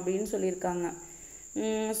விதிக்கப்படலாம் அப்படின்னு சொல்லியிருக்காங்க.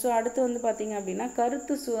 ஸோ அடுத்து வந்து பார்த்திங்க அப்படின்னா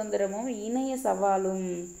கருத்து சுதந்திரமும் இணைய சவாலும்.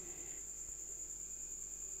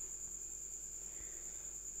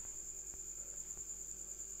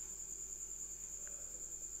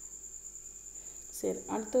 சரி,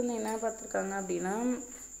 அடுத்து வந்து என்ன பார்த்துருக்காங்க அப்படின்னா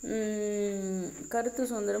கருத்து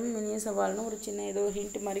சுதந்திரம் இணைய சவால்னு ஒரு சின்ன ஏதோ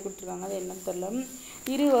ஹிண்ட் மாதிரி கொடுத்துருக்காங்க. அது என்னன்னு தெரியல.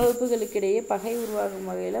 இரு வகுப்புகளுக்கிடையே பகை உருவாகும்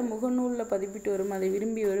வகையில் முகநூலில் பதிப்பிட்டு வரும் அதை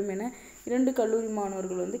விரும்பி வரும் என 2 கல்லூரி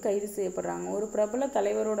மாணவர்கள் வந்து கைது செய்யப்படுறாங்க. ஒரு பிரபல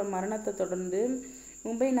தலைவரோட மரணத்தை தொடர்ந்து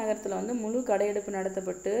மும்பை நகரத்தில் வந்து முழு கடையெடுப்பு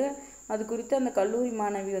நடத்தப்பட்டு அது குறித்து அந்த கல்லூரி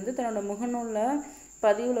மாணவி வந்து தன்னோட முகநூலில்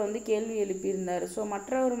பதிவில் வந்து கேள்வி எழுப்பியிருந்தார். ஸோ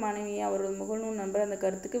மற்ற ஒரு மாணவியை அவரது முகநூல் நண்பர் அந்த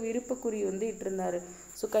கருத்துக்கு விருப்பக்குறி வந்து இட்டிருந்தார்.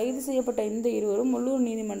 ஸோ கைது செய்யப்பட்ட இந்த இருவரும் உள்ளூர்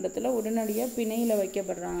நீதிமன்றத்தில் உடனடியாக பிணையில்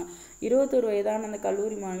வைக்கப்படுறாங்க. 21 வயதான அந்த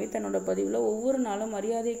கல்லூரி மாணவி தன்னோட பதிவில் ஒவ்வொரு நாளும்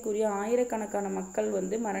மரியாதைக்குரிய ஆயிரக்கணக்கான மக்கள்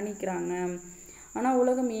வந்து மரணிக்கிறாங்க, ஆனால்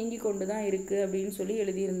உலகம் இயங்கி கொண்டு தான் இருக்குது அப்படின்னு சொல்லி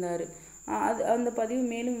எழுதியிருந்தார். அந்த பதிவு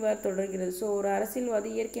மேலும் இவ்வாறு தொடர்கிறது. ஸோ ஒரு அரசியல்வாதி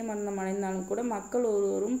இயற்கை மரணம் அடைந்தாலும் கூட மக்கள்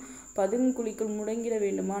ஒருவரும் பதுங்குழிக்குள் முடங்கிட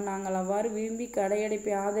வேண்டுமா? நாங்கள் அவ்வாறு விரும்பி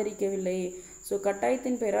கடையடைப்பை ஆதரிக்கவில்லை. ஸோ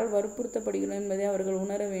கட்டாயத்தின் பெயரால் வற்புறுத்தப்படுகிறோம் என்பதை அவர்கள்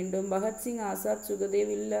உணர வேண்டும். பகத்சிங், ஆசாத்,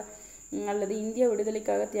 சுகதேவ் அல்லது இந்திய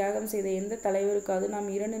விடுதலைக்காக தியாகம் செய்த எந்த தலைவருக்காவது நாம்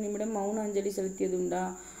 2 நிமிடம் மௌன அஞ்சலி செலுத்தியதுண்டா?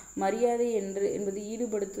 மரியாதை என்பது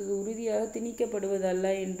ஈடுபடுத்துவது உறுதியாக திணிக்கப்படுவதல்ல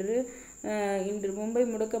என்று இன்று மும்பை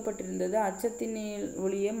முடக்கப்பட்டிருந்தது அச்சத்தினால்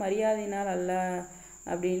ஒழிய மரியாதையினால் அல்ல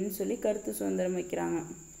அப்படின்னு சொல்லி கருத்து சுதந்திரம் வைக்கிறாங்க.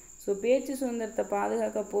 ஸோ பேச்சு சுதந்திரத்தை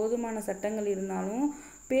பாதுகாக்க போதுமான சட்டங்கள் இருந்தாலும்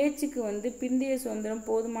பேச்சுக்கு பிந்தைய சுதந்திரம்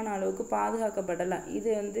போதுமான அளவுக்கு பாதுகாக்கப்படலை.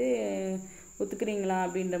 இது ஒத்துக்கிறீங்களா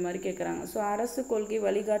அப்படின்ற மாதிரி கேட்குறாங்க. ஸோ அரசு கொள்கை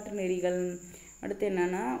வழிகாட்டு நெறிகள். அடுத்து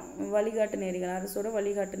என்னன்னா வழிகாட்டு நெறிகள், அரசோட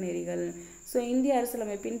வழிகாட்டு நெறிகள். ஸோ இந்திய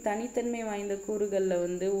அரசியலமைப்பின் தனித்தன்மை வாய்ந்த கூறுகளில்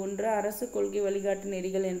ஒன்று அரசு கொள்கை வழிகாட்டு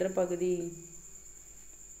நெறிகள் என்ற பகுதி.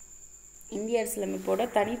 இந்திய அரசியலமைப்போட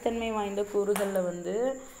தனித்தன்மை வாய்ந்த கூறுகளில்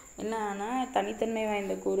என்னன்னா தனித்தன்மை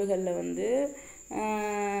வாய்ந்த கூறுகளில்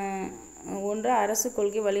ஒன்று அரசு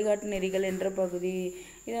கொள்கை வழிகாட்டு நெறிகள் என்ற பகுதி.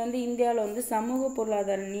 இது இந்தியாவில் சமூக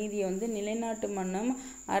பொருளாதார நீதியை நிலைநாட்டும் வண்ணம்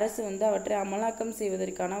அரசு அவற்றை அமலாக்கம்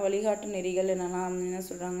செய்வதற்கான வழிகாட்டு நெறிகள் என்னெல்லாம் என்ன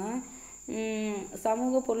சொல்கிறாங்க,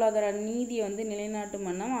 சமூக பொருளாதார நீதியை நிலைநாட்டும்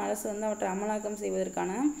வண்ணம் அரசு அவற்றை அமலாக்கம்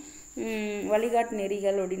செய்வதற்கான வழிகாட்டு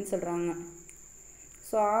நெறிகள் அப்படின்னு சொல்கிறாங்க.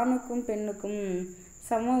 ஸோ ஆணுக்கும் பெண்ணுக்கும்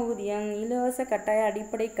சம ஊதியம், இலவச கட்டாய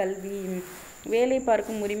அடிப்படை கல்வி, வேலை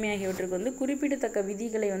பார்க்கும் உரிமை ஆகியவற்றுக்கு குறிப்பிடத்தக்க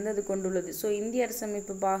விதிகளை அது கொண்டுள்ளது. ஸோ இந்திய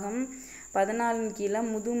அரசமைப்பு பாகம் 14 கீழே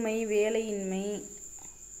முதுமை, வேலையின்மை,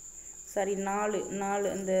 4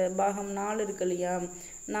 அந்த பாகம் 4 இருக்கு இல்லையா,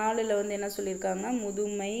 4ல் என்ன சொல்லியிருக்காங்க,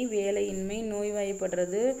 முதுமை, வேலையின்மை,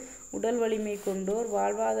 நோய்வாய்ப்படுறது, உடல் வலிமை கொண்டோர்,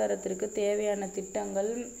 வாழ்வாதாரத்திற்கு தேவையான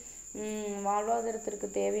திட்டங்கள்,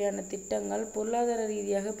 பொருளாதார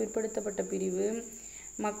ரீதியாக பிற்படுத்தப்பட்ட பிரிவு,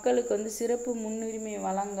 மக்களுக்கு சிறப்பு முன்னுரிமை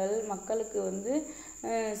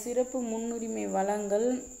வழங்கல்,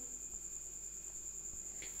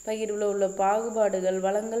 பகிர்வில் உள்ள பாகுபாடுகள்,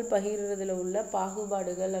 வளங்கள் பகிர்வதில் உள்ள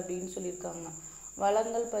பாகுபாடுகள் அப்படின்னு சொல்லியிருக்காங்க.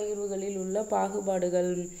 வளங்கள் பகிர்வுகளில் உள்ள பாகுபாடுகள்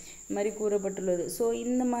மாதிரி கூறப்பட்டுள்ளது. ஸோ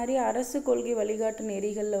இந்த மாதிரி அரசு கொள்கை வழிகாட்டு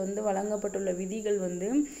நெறிகளில் வழங்கப்பட்டுள்ள விதிகள்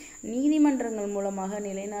நீதிமன்றங்கள் மூலமாக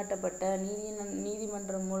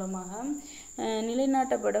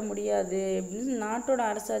நிலைநாட்டப்பட முடியாது அப்படின்னு நாட்டோட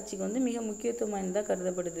அரசாட்சிக்கு மிக முக்கியத்துவம் வாய்ந்ததாக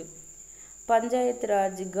கருதப்படுது. பஞ்சாயத்து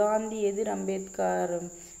ராஜ், காந்தி எதிர் அம்பேத்கர்.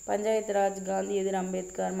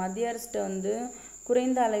 மத்திய அரசிட்ட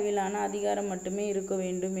குறைந்த அளவிலான அதிகாரம் மட்டுமே இருக்க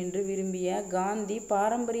வேண்டும் என்று விரும்பிய காந்தி,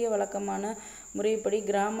 பாரம்பரிய வழக்கமான முறைப்படி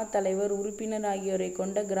கிராம தலைவர், உறுப்பினர் ஆகியோரை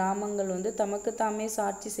கொண்ட கிராமங்கள் தமக்கு தாமே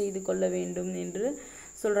சாட்சி செய்து கொள்ள வேண்டும் என்று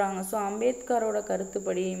சொல்கிறாங்க. ஸோ அம்பேத்கரோட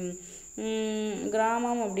கருத்துப்படி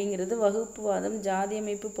கிராமம் அப்படிங்கிறது வகுப்புவாதம், ஜாதி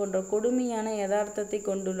அமைப்பு போன்ற கொடுமையான யதார்த்தத்தை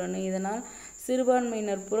கொண்டுள்ளன. இதனால்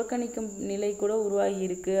சிறுபான்மையினர் புறக்கணிக்கும் நிலை கூட உருவாகி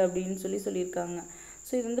இருக்கு அப்படின்னு சொல்லியிருக்காங்க.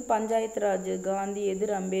 ஸோ இது பஞ்சாயத்து ராஜ், காந்தி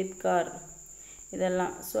எதிர் அம்பேத்கர்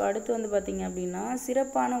இதெல்லாம். ஸோ அடுத்து பார்த்திங்க அப்படின்னா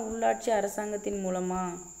சிறப்பான உள்ளாட்சி அரசாங்கத்தின்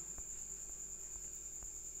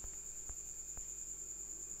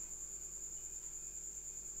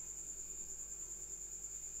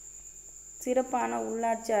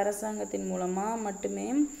மூலமாக மட்டுமே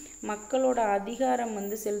மக்களோட அதிகாரம்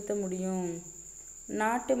செலுத்த முடியும்.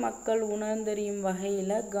 நாட்டு மக்கள் உணர்ந்தறியும்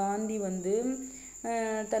வகையில் காந்தி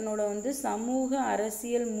தன்னோட சமூக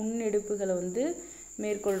அரசியல் முன்னெடுப்புகளை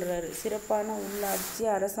மேற்கொள்கிறாரு. சிறப்பான உள்ளாட்சி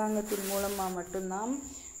அரசாங்கத்தின் மூலமாக மட்டும்தான்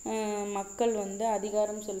மக்கள்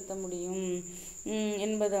அதிகாரம் செலுத்த முடியும்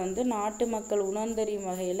என்பதை நாட்டு மக்கள் உணர்ந்தறியும்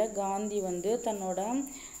வகையில் காந்தி தன்னோட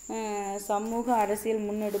சமூக அரசியல்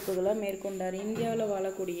முன்னெடுப்புகளை மேற்கொண்டார். இந்தியாவில்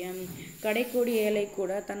வாழக்கூடிய கடைக்கோடி ஏழை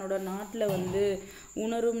கூட தன்னோட நாட்டில்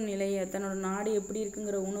உணரும் நிலையை, தன்னோட நாடு எப்படி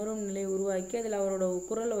இருக்குங்கிற உணரும் நிலையை உருவாக்கி அதில் அவரோட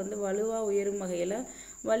குரலை வலுவாக உயரும் வகையில்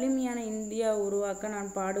வலிமையான இந்தியா உருவாக்க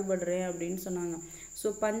நான் பாடுபடுறேன் அப்படின்னு சொன்னாங்க. ஸோ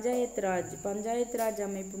பஞ்சாயத்து ராஜ்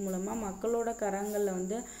அமைப்பு மூலமாக மக்களோட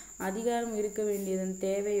கரங்களில் அதிகாரம் இருக்க வேண்டியதன்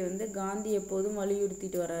தேவையை காந்தி எப்போதும்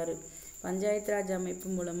வலியுறுத்திட்டு வராரு. பஞ்சாயத்து ராஜ் அமைப்பு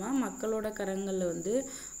மூலமாக மக்களோட கரங்களில்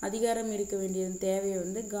அதிகாரம் இருக்க வேண்டியதன்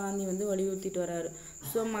தேவையை காந்தி வலியுறுத்திட்டு வராரு.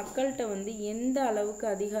 ஸோ மக்கள்கிட்ட எந்த அளவுக்கு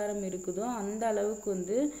அதிகாரம் இருக்குதோ அந்த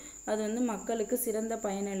அளவுக்கு அது மக்களுக்கு சிறந்த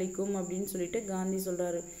பயனளிக்கும் அப்படின்னு சொல்லிட்டு காந்தி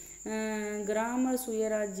சொல்கிறாரு. கிராம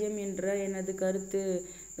சுயராஜ்யம் என்ற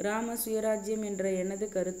எனது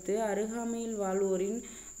கருத்து அருகாமையில் வாழ்வோரின்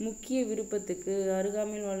முக்கிய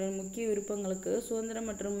விருப்பங்களுக்கு சுதந்திரம்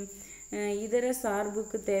மற்றும் இதர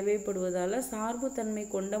சார்புக்கு தேவைப்படுவதால் சார்பு தன்மை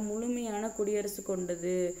கொண்ட முழுமையான குடியரசு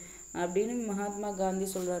கொண்டது அப்படின்னு மகாத்மா காந்தி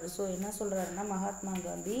சொல்கிறாரு. ஸோ என்ன சொல்கிறாருன்னா மகாத்மா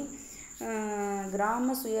காந்தி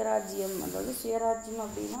கிராம சுயராஜ்யம், அதாவது சுயராஜ்யம்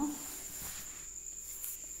அப்படின்னா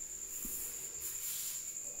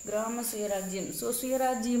கிராம சுயராஜ்யம். ஸோ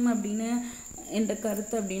சுயராஜ்யம் அப்படின்னு என்ற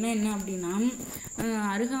கருத்து அப்படின்னா என்ன அப்படின்னா,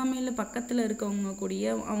 அருகாமையில் பக்கத்தில் இருக்கவங்க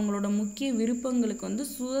கூடிய அவங்களோட முக்கிய விருப்பங்களுக்கு வந்து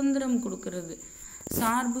சுதந்திரம் கொடுக்கறது.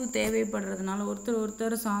 சார்பு தேவைப்படுறதுனால,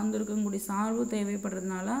 ஒருத்தர் சார்ந்து இருக்கக்கூடிய சார்பு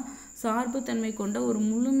தேவைப்படுறதுனால சார்புத்தன்மை கொண்ட ஒரு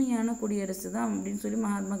முழுமையான குடியரசு தான் அப்படின்னு சொல்லி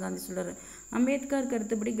மகாத்மா காந்தி சொல்கிறார். அம்பேத்கர்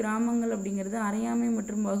கருத்துப்படி கிராமங்கள் அப்படிங்கிறது அறியாமை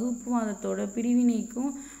மற்றும் வகுப்புவாதத்தோட பிரிவினைக்கும்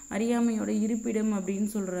அறியாமையோட இருப்பிடம் அப்படின்னு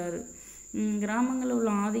சொல்கிறாரு. கிராமங்களில்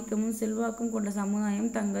உள்ள ஆதிக்கமும் செல்வாக்கும் கொண்ட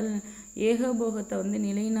சமுதாயம் தங்கள் ஏகபோகத்தை வந்து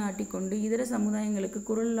நிலைநாட்டி கொண்டு இதர சமுதாயங்களுக்கு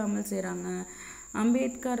குரல் இல்லாமல் செய்கிறாங்க.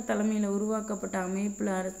 அம்பேத்கர் தலைமையில் உருவாக்கப்பட்ட அமைப்பில்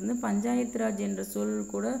அரசு பஞ்சாயத்து ராஜ் என்ற சொல்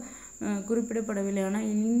கூட குறிப்பிடப்படவில்லை. ஆனால்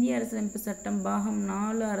இந்திய அரசியலமைப்பு சட்டம் பாகம்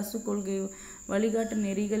 4 அரசு கொள்கை வழிகாட்டு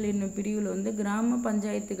நெறிகள் என்னும் பிரிவில் வந்து கிராம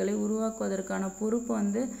பஞ்சாயத்துகளை உருவாக்குவதற்கான பொறுப்பு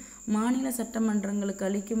வந்து மாநில சட்டமன்றங்களுக்கு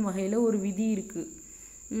அளிக்கும் வகையில் ஒரு விதி இருக்குது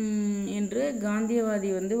என்று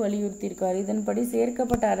காந்தியவாதி வந்து வலியுறுத்தியிருக்கார். இதன்படி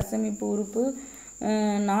சேர்க்கப்பட்ட அரசமைப்பு உறுப்பு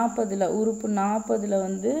 40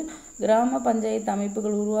 வந்து கிராம பஞ்சாயத்து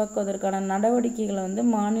அமைப்புகள் உருவாக்குவதற்கான நடவடிக்கைகளை வந்து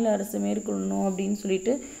மாநில அரசு மேற்கொள்ளணும் அப்படின்னு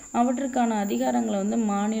சொல்லிட்டு அவற்றுக்கான அதிகாரங்களை வந்து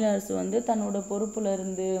மாநில அரசு வந்து தன்னோட பொறுப்புல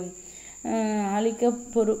இருந்து அளிக்க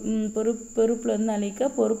பொறுப்புலேருந்து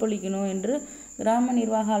அளிக்க பொறுப்பளிக்கணும் என்று கிராம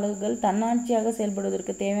நிர்வாக அலுவலர்கள் தன்னாட்சியாக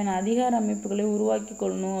செயல்படுவதற்கு தேவையான அதிகார அமைப்புகளை உருவாக்கி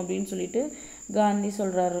கொள்ளணும் அப்படின்னு சொல்லிட்டு காந்தி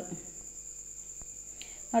சொல்கிறாரு.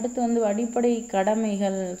 அடுத்து வந்து அடிப்படை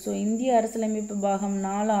கடமைகள். ஸோ இந்திய அரசியலமைப்பு பாகம்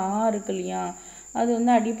 4A இருக்கு இல்லையா, அது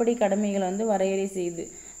வந்து அடிப்படை கடமைகளை வந்து வரையறை செய்யுது.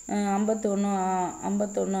 51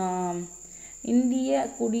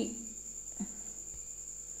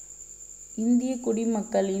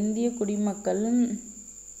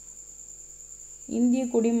 இந்திய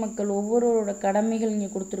குடிமக்கள் ஒவ்வொருவரோட கடமைகள் இங்கே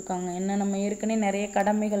கொடுத்துருக்காங்க. என்ன, நம்ம ஏற்கனவே நிறைய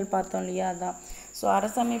கடமைகள் பார்த்தோம் இல்லையா, அதான். ஸோ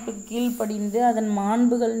அரசமைப்புக்கு கீழ்ப்படிந்து அதன்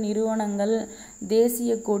மாண்புகள், நிறுவனங்கள்,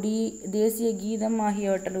 தேசிய கொடி, தேசிய கீதம்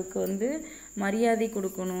ஆகியவற்றுக்கு வந்து மரியாதை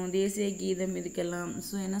கொடுக்கணும். தேசிய கீதம் இதுக்கெல்லாம்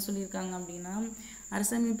ஸோ என்ன சொல்லியிருக்காங்க அப்படின்னா,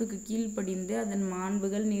 அரசமைப்புக்கு கீழ்ப்படிந்து அதன்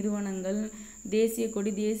மாண்புகள், நிறுவனங்கள், தேசிய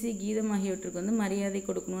கொடி, தேசிய கீதம் ஆகியவற்றுக்கு வந்து மரியாதை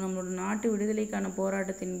கொடுக்கணும். நம்மளோட நாட்டு விடுதலைக்கான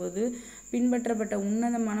போராட்டத்தின் போது பின்பற்றப்பட்ட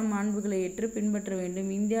உன்னதமான மாண்புகளை ஏற்று பின்பற்ற வேண்டும்.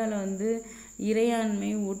 இந்தியாவில் வந்து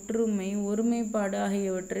இறையாண்மை, ஒற்றுமை, ஒருமைப்பாடு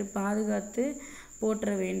ஆகியவற்றை பாதுகாத்து போற்ற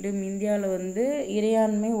வேண்டும். இந்தியாவில் வந்து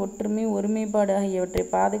இறையாண்மை, ஒற்றுமை, ஒருமைப்பாடு ஆகியவற்றை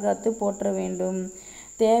பாதுகாத்து போற்ற வேண்டும்.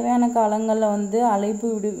 தேவையான காலங்களில் வந்து அழைப்பு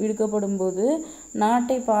விடுக்கப்படும் போது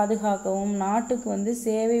நாட்டை பாதுகாக்கவும் நாட்டுக்கு வந்து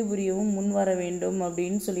சேவை புரியவும் முன் வர வேண்டும்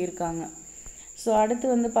அப்படின்னு சொல்லியிருக்காங்க. ஸோ அடுத்து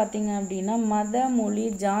வந்து பார்த்திங்க அப்படின்னா, மத, மொழி,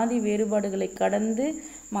 ஜாதி வேறுபாடுகளை கடந்து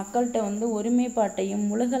மக்கள்கிட்ட வந்து ஒருமைப்பாட்டையும்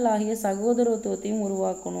உலகளாகிய சகோதரத்துவத்தையும்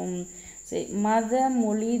உருவாக்கணும். சரி, மத,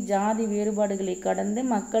 மொழி, ஜாதி வேறுபாடுகளை கடந்து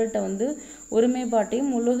மக்கள்கிட்ட வந்து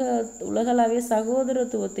ஒருமைப்பாட்டையும் உலகளாவிய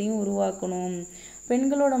சகோதரத்துவத்தையும் உருவாக்கணும்.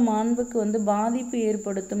 பெண்களோட மாண்புக்கு வந்து பாதிப்பு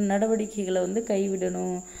ஏற்படுத்தும் நடவடிக்கைகளை வந்து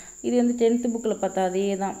கைவிடணும். இது வந்து 10th புக்கில் பார்த்தா அதே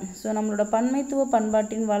தான். ஸோ நம்மளோட பன்மைத்துவ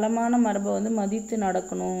பண்பாட்டின் வளமான மரபை வந்து மதித்து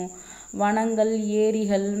நடக்கணும். வனங்கள்,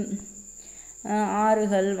 ஏரிகள்,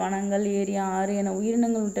 ஆறுகள், வனங்கள், ஏரி, ஆறு என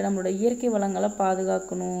உயிரினங்கள் விட்டு நம்மளோட இயற்கை வளங்களை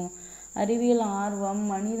பாதுகாக்கணும். அறிவியல் ஆர்வம்,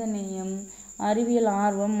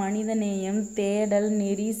 மனிதநேயம், தேடல்,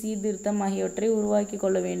 நெறி, சீர்திருத்தம் ஆகியவற்றை உருவாக்கி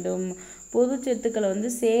கொள்ள வேண்டும். பொது சொத்துக்களை வந்து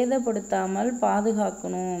சேதப்படுத்தாமல்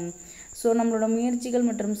பாதுகாக்கணும். ஸோ நம்மளோட முயற்சிகள்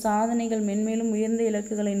மற்றும் சாதனைகள் மென்மேலும் உயர்ந்த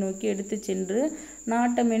இலக்குகளை நோக்கி எடுத்து சென்று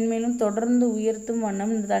நாட்டை மென்மேலும் தொடர்ந்து உயர்த்தும்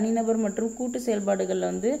வண்ணம் தனிநபர் மற்றும் கூட்டு செயல்பாடுகளில்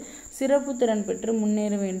வந்து சிறப்பு திறன் பெற்று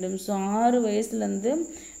முன்னேற வேண்டும். ஸோ 6 வயசுலேருந்து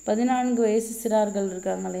 14 வயசு சிறார்கள்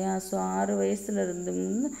இருக்காங்க இல்லையா, ஸோ 6 வயசுலேருந்து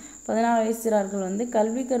 14 வயசு சிறார்கள் வந்து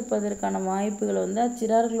கல்வி கற்பதற்கான வாய்ப்புகளை வந்து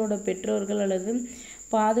அச்சிறார்களோட பெற்றோர்கள் அல்லது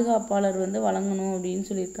பாதுகாப்பாளர் வந்து வழங்கணும் அப்படின்னு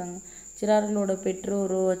சொல்லியிருக்காங்க. சிறார்களோட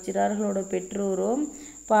பெற்றோரோ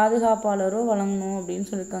பாதுகாப்பாளரோ வழங்கணும் அப்படின்னு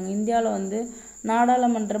சொல்லியிருக்காங்க. இந்தியாவில் வந்து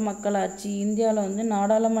நாடாளுமன்ற மக்களாட்சி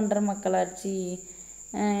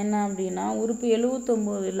என்ன அப்படின்னா, உறுப்பு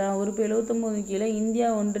 79 கீழே இந்தியா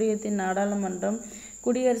ஒன்றியத்தின்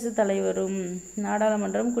குடியரசுத் தலைவரும்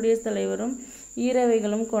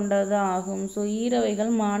ஈரவைகளும் கொண்டது ஆகும். ஸோ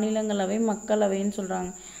ஈரவைகள் மாநிலங்களவை, மக்களவைன்னு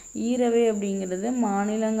சொல்கிறாங்க. ஈரவை அப்படிங்கிறது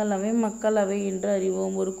மாநிலங்களவை, மக்களவை என்று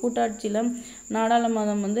அறிவோம். ஒரு கூட்டாட்சியில்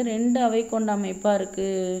நாடாளுமன்றம் வந்து 2 அவை கொண்ட அமைப்பாக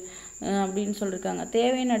இருக்குது அப்படின்னு சொல்லியிருக்காங்க.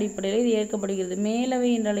 தேவையின் அடிப்படையில் இது ஏற்கப்படுகிறது. மேலவை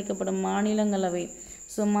என்று அழைக்கப்படும் மாநிலங்களவை.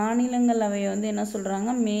 ஸோ மாநிலங்களவையை வந்து என்ன சொல்கிறாங்க,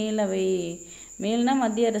 மேல்னா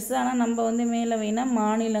மத்திய அரசு, ஆனால் நம்ம வந்து மேலவைனா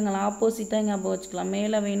மாநிலங்கள், ஆப்போசிட்டாக ஞாபகம் வச்சுக்கலாம்.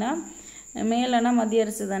 மேலனா மத்திய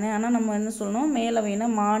அரசு தானே, ஆனால் நம்ம என்ன சொல்லணும், மேலவைனா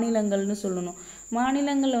மாநிலங்கள்னு சொல்லணும்.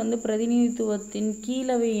 மாநிலங்களில் வந்து பிரதிநிதித்துவத்தின்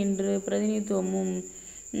கீழவை என்று பிரதிநிதித்துவமும்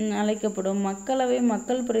அழைக்கப்படும். மக்களவை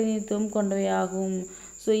மக்கள் பிரதிநிதித்துவம் கொண்டவை ஆகும்.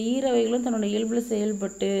 ஸோ ஈரவைகளும் தன்னோட இயல்பில்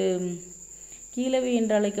செயல்பட்டு கீழவை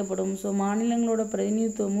என்று அழைக்கப்படும். ஸோ மாநிலங்களோட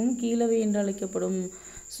பிரதிநிதித்துவமும் கீழவை என்று அழைக்கப்படும்.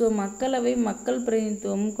 ஸோ மக்களவை மக்கள்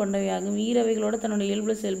பிரதிநிதித்துவமும் கொண்டவையாகும். ஈரவைகளோட தன்னோட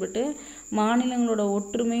இயல்பில் செயல்பட்டு மாநிலங்களோட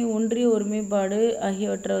ஒற்றுமை, ஒன்றிய ஒருமைப்பாடு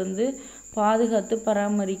ஆகியவற்றை வந்து பாதுகாத்து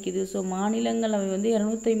பராமரிக்குது. ஸோ மாநிலங்களவை வந்து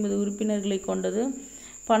 250 உறுப்பினர்களை கொண்டது.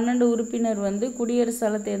 12 உறுப்பினர் வந்து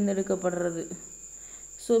குடியரசால் தேர்ந்தெடுக்கப்படுறது.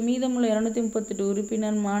 ஸோ மீதமுள்ள 238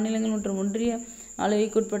 உறுப்பினர் மாநிலங்கள் மற்றும் ஒன்றிய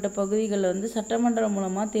ஆளுகைக்குட்பட்ட பகுதிகளில் வந்து சட்டமன்றம்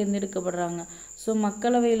மூலமாக தேர்ந்தெடுக்கப்படுறாங்க. ஸோ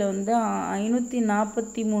மக்களவையில் வந்து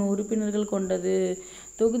 543 உறுப்பினர்கள் கொண்டது.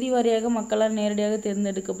 தொகுதி வாரியாக மக்களால் நேரடியாக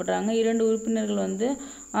தேர்ந்தெடுக்கப்படுறாங்க. 2 உறுப்பினர்கள் வந்து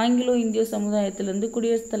ஆங்கிலோ இந்திய சமுதாயத்திலேருந்து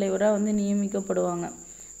குடியரசுத் தலைவராக வந்து நியமிக்கப்படுவாங்க.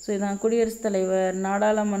 ஸோ இதான் குடியரசுத் தலைவர்.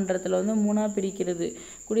 நாடாளுமன்றத்தில் வந்து 3ஆக பிரிக்கிறது.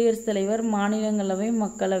 குடியரசுத் தலைவர், மாநிலங்களவை,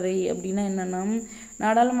 மக்களவை. அப்படின்னா என்னென்னா,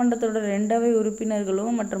 நாடாளுமன்றத்தோட 2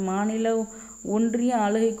 உறுப்பினர்களும் மற்றும் மாநில ஒன்றிய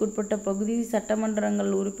ஆளுகைக்குட்பட்ட பகுதி சட்டமன்றங்கள்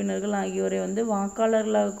உறுப்பினர்கள் ஆகியோரை வந்து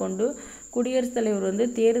வாக்காளர்களாக கொண்டு குடியரசுத் தலைவர் வந்து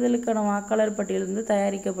தேர்தலுக்கான வாக்காளர் பட்டியல் வந்து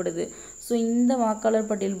தயாரிக்கப்படுது. ஸோ இந்த வாக்காளர்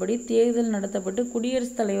பட்டியல் படி தேர்தல் நடத்தப்பட்டு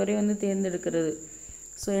குடியரசுத் தலைவரை வந்து தேர்ந்தெடுக்கிறது.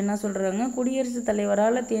 ஸோ என்ன சொல்கிறாங்க, குடியரசுத்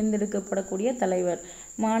தலைவரால் தேர்ந்தெடுக்கப்படக்கூடிய தலைவர்.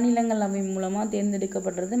 மாநிலங்களவை மூலமாக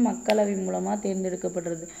தேர்ந்தெடுக்கப்படுறது, மக்களவை மூலமாக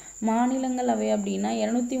தேர்ந்தெடுக்கப்படுறது. மாநிலங்களவை அப்படின்னா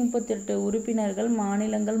 238 உறுப்பினர்கள்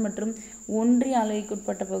மாநிலங்கள் மற்றும் ஒன்றிய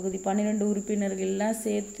ஆளுகைக்குட்பட்ட பகுதி 12 உறுப்பினர்கள்லாம்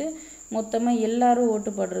சேர்த்து மொத்தமாக எல்லாரும்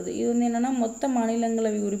ஓட்டு போடுறது. இது வந்து என்னென்னா, மொத்த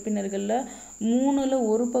மாநிலங்களவை உறுப்பினர்களில்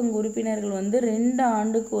 1/3 உறுப்பினர்கள் வந்து 2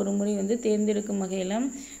 ஆண்டுக்கு ஒரு முறை வந்து தேர்ந்தெடுக்கும் வகையில்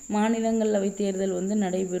மாநிலங்களவை தேர்தல் வந்து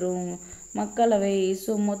நடைபெறும். மக்களவை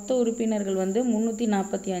மொத்த உறுப்பினர்கள் வந்து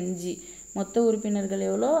 345. மொத்த உறுப்பினர்கள்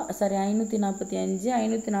எவ்வளோ? 545,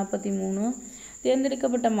 543.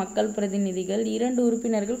 தேர்ந்தெடுக்கப்பட்ட மக்கள் பிரதிநிதிகள் 2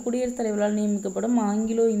 உறுப்பினர்கள் குடியரசுத் தலைவரால் நியமிக்கப்படும்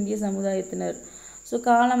ஆங்கிலோ இந்திய சமுதாயத்தினர். ஸோ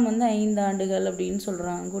காலம் வந்து 5 ஆண்டுகள் அப்படின்னு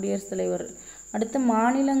சொல்கிறாங்க குடியரசுத் தலைவர். அடுத்து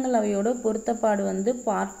மாநிலங்களவையோட பொருத்தப்பாடு வந்து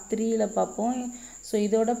பார்ட் 3ல் பார்ப்போம். ஸோ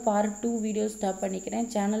இதோட பார்ட் 2 வீடியோ ஸ்டாப் பண்ணிக்கிறேன்.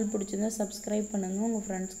 சேனல் பிடிச்சிருந்தா சப்ஸ்கிரைப் பண்ணுங்கள், உங்கள்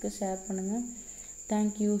ஃப்ரெண்ட்ஸ்க்கு ஷேர் பண்ணுங்கள்.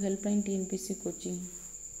 தேங்க்யூ. Helpline TNPSC coaching.